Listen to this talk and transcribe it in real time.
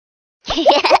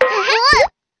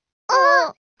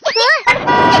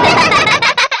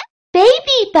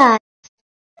Babybus.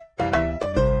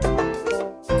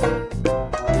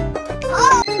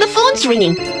 The phone's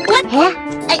ringing. What?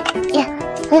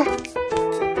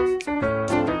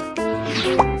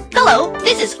 Hello,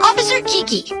 this is Officer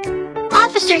Kiki.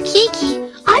 Officer Kiki,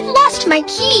 I've lost my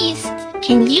keys.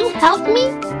 Can you help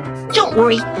me? Don't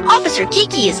worry, Officer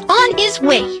Kiki is on his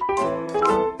way.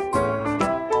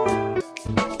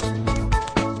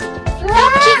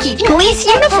 Kiki, police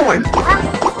uniform.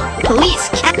 Police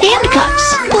cap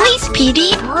handcuffs. Police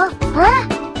PD.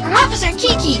 Officer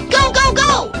Kiki, go, go,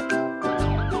 go!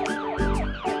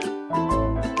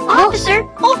 Officer,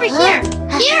 over here!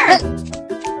 Here!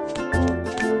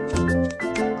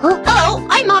 Hello,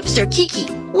 I'm Officer Kiki.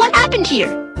 What happened here?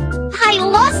 I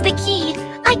lost the key.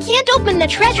 I can't open the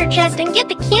treasure chest and get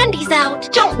the candies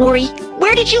out. Don't worry.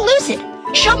 Where did you lose it?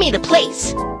 Show me the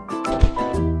place.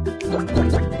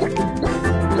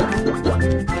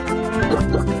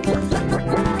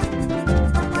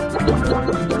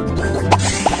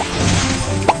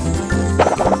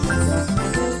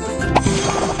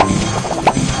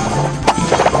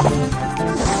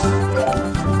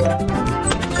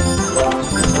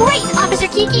 Great, Officer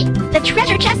Kiki! The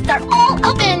treasure chests are all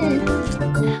open!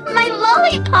 My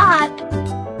lollipop!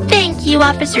 Thank you,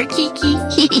 Officer Kiki.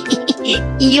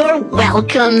 You're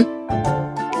welcome.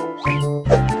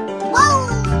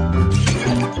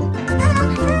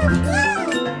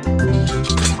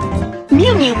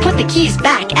 Mew Mew put the keys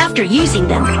back after using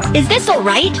them. Is this all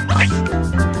right?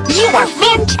 You are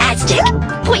fantastic!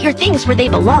 Put your things where they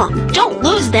belong. Don't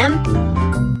lose them.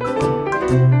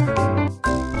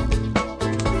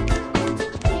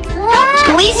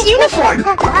 Police uniform.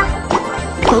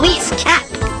 Police cap.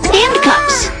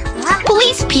 Handcuffs.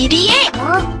 Police PDA.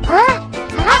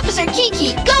 Officer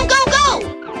Kiki, go, go, go!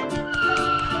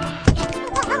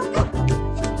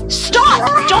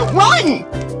 Stop! Don't run!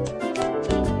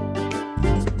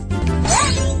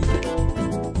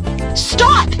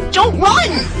 Stop! Don't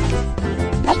run!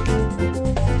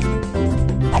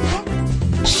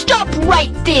 Stop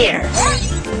right there!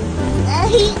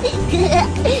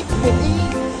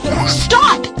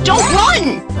 Stop! Don't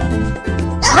run!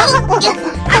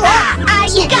 I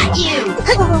got you!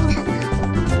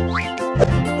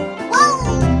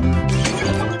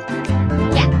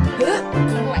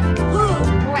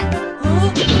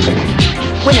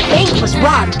 When a bank was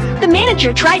robbed, the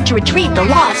manager tried to retrieve the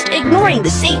lost, ignoring the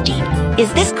safety.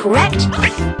 Is this correct?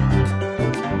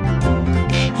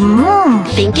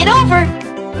 Think it over.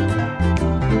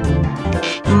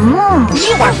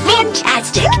 You are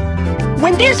fantastic!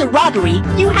 When there's a robbery,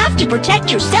 you have to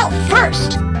protect yourself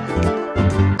first.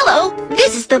 Hello,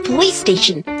 this is the police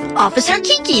station. Officer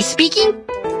Kiki speaking.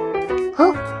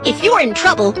 If you're in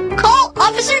trouble, call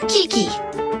Officer Kiki.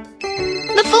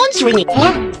 The phone's ringing.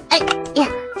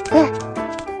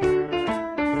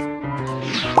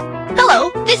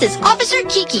 Hello, this is Officer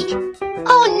Kiki.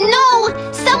 Oh no!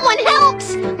 Someone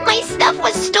helps! My stuff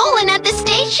was stolen at the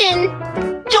station.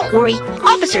 Don't worry,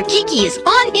 Officer Kiki is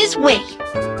on his way.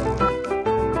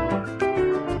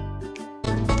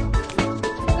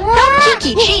 Help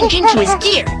Kiki change into his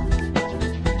gear.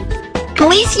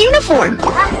 Police uniform.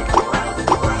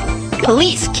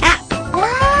 Police cap.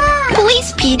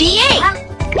 Police PDA.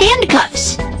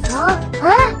 Handcuffs.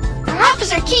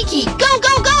 Officer Kiki, go,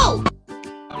 go, go!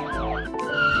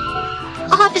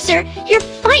 Officer, you're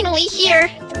finally here.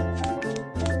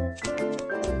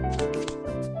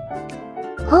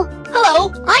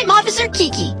 Hello, I'm Officer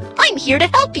Kiki. I'm here to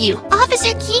help you.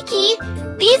 Officer Kiki,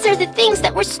 these are the things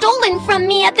that were stolen from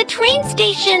me at the train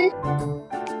station.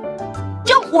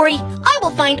 Don't worry, I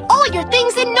will find all your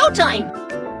things in no time.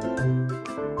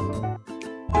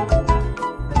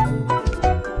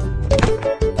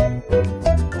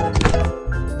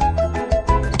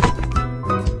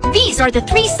 These are the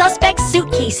 3 suspects'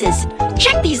 suitcases.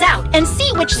 Check these out and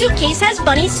see which suitcase has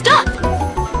Bunny's stuff.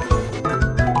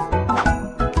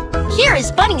 Here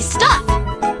is Bunny's stuff.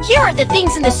 Here are the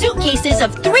things in the suitcases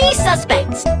of 3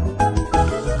 suspects.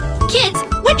 Kids,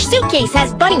 which suitcase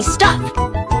has Bunny's stuff?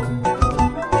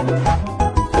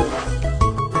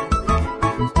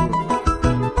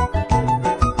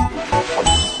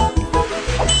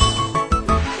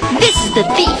 This is the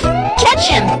thief. Catch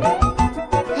him!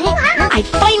 I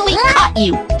finally caught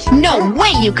you! No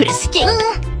way you could escape!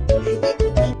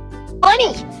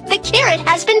 Bunny, the carrot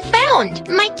has been found!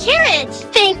 My carrot!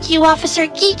 Thank you, Officer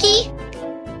Kiki!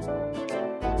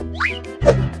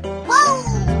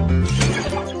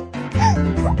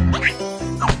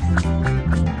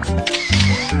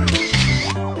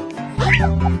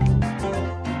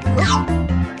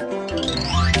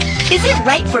 Is it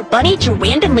right for Bunny to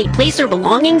randomly place her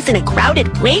belongings in a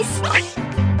crowded place?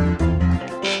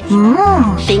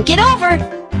 Think it over.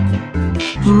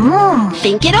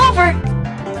 Think it over.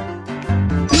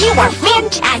 You are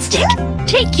fantastic!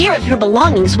 Take care of your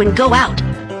belongings when go out.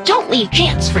 Don't leave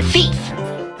chance for thief.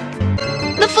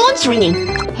 The phone's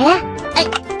ringing.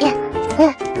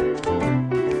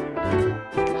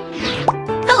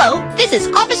 Hello, this is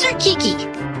Officer Kiki.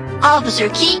 Officer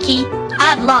Kiki,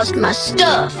 I've lost my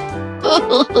stuff.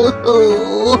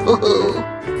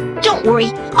 Don't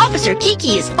worry, Officer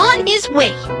Kiki is on his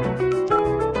way.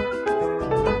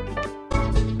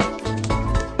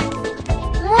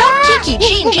 Help Kiki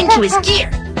change into his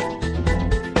gear.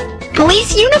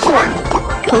 Police uniform.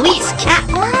 Police cap.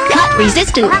 Cut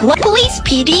resistant blood. Police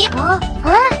PD.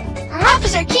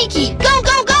 Officer Kiki, go,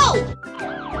 go, go!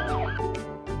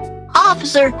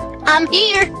 Officer, I'm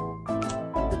here.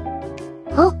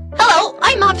 Hello,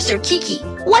 I'm Officer Kiki.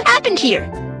 What happened here?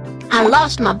 I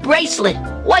lost my bracelet.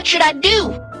 What should I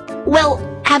do? Well,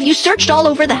 have you searched all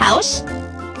over the house?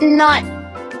 Not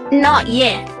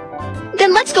yet.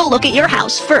 Then let's go look at your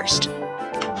house first.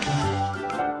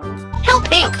 Help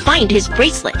Hank find his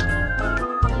bracelet.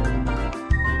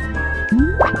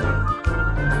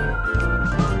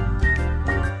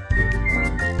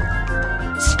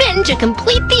 Spin to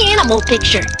complete the animal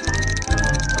picture.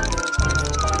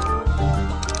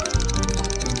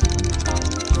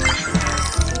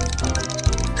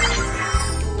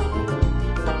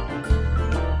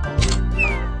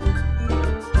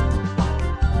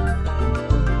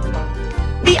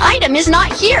 The item is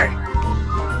not here.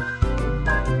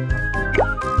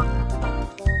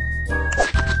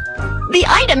 The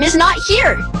item is not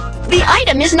here. The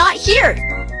item is not here.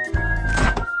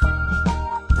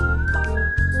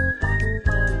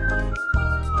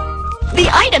 The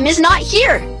item is not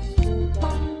here.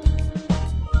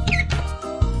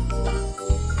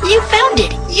 You found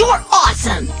it. You're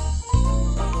awesome.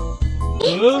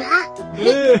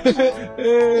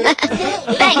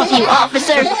 Thank you,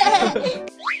 officer.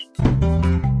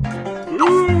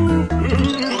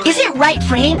 Is it right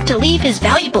for Hank to leave his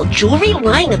valuable jewelry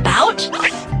lying about?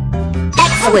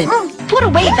 Excellent. Put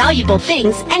away valuable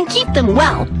things and keep them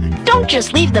well. Don't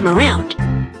just leave them around.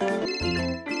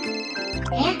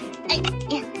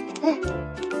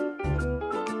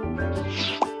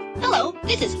 Hello,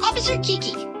 this is Officer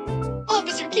Kiki.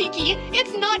 Officer Kiki,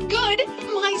 it's not good.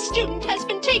 My student has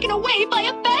been taken away by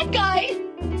a bad guy.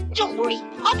 Don't worry,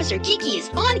 Officer Kiki is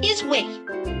on his way.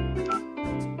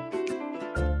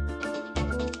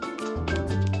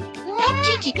 Help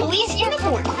Kiki police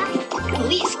uniform,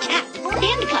 police cap,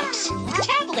 handcuffs,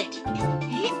 tablet.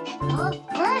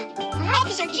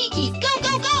 Officer Kiki, go,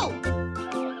 go, go!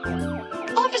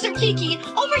 Officer Kiki,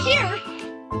 over here!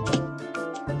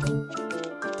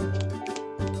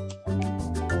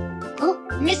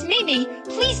 Miss Mimi,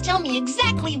 please tell me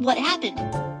exactly what happened.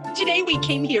 Today we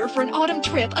came here for an autumn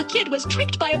trip. A kid was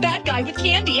tricked by a bad guy with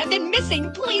candy and then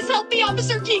missing. Please help me,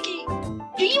 Officer Kiki.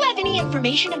 Do you have any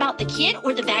information about the kid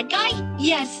or the bad guy?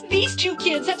 Yes, these two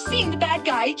kids have seen the bad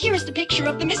guy. Here's the picture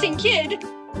of the missing kid.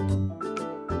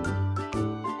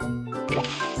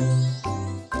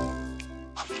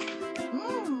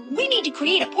 We need to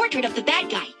create a portrait of the bad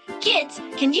guy. Kids,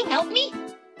 can you help me?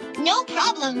 No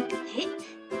problem.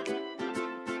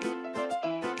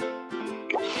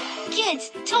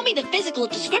 Kids, tell me the physical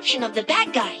description of the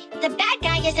bad guy. The bad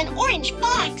guy is an orange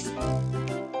fox.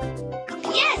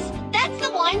 Yes, that's the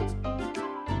one.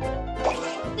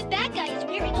 The bad guy is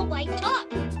wearing a white top.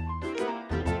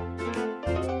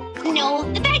 No,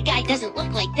 the bad guy doesn't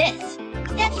look like this.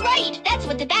 That's right, that's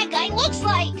what the bad guy looks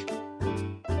like.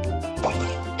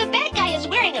 The bad guy is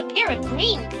wearing a pair of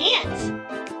green pants.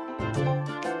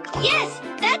 Yes,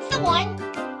 that's the one.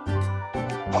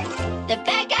 The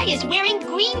bad guy is wearing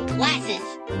green glasses.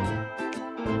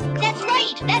 That's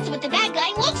right, that's what the bad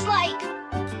guy looks like.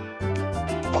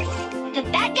 The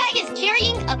bad guy is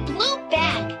carrying a blue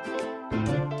bag.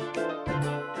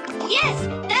 Yes,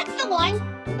 that's the one.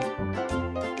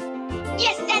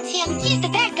 Yes, that's him. He's the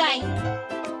bad guy.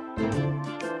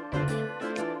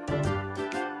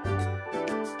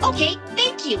 Okay,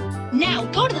 thank you. Now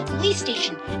go to the police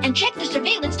station and check the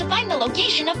surveillance to find the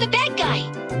location of the bad guy.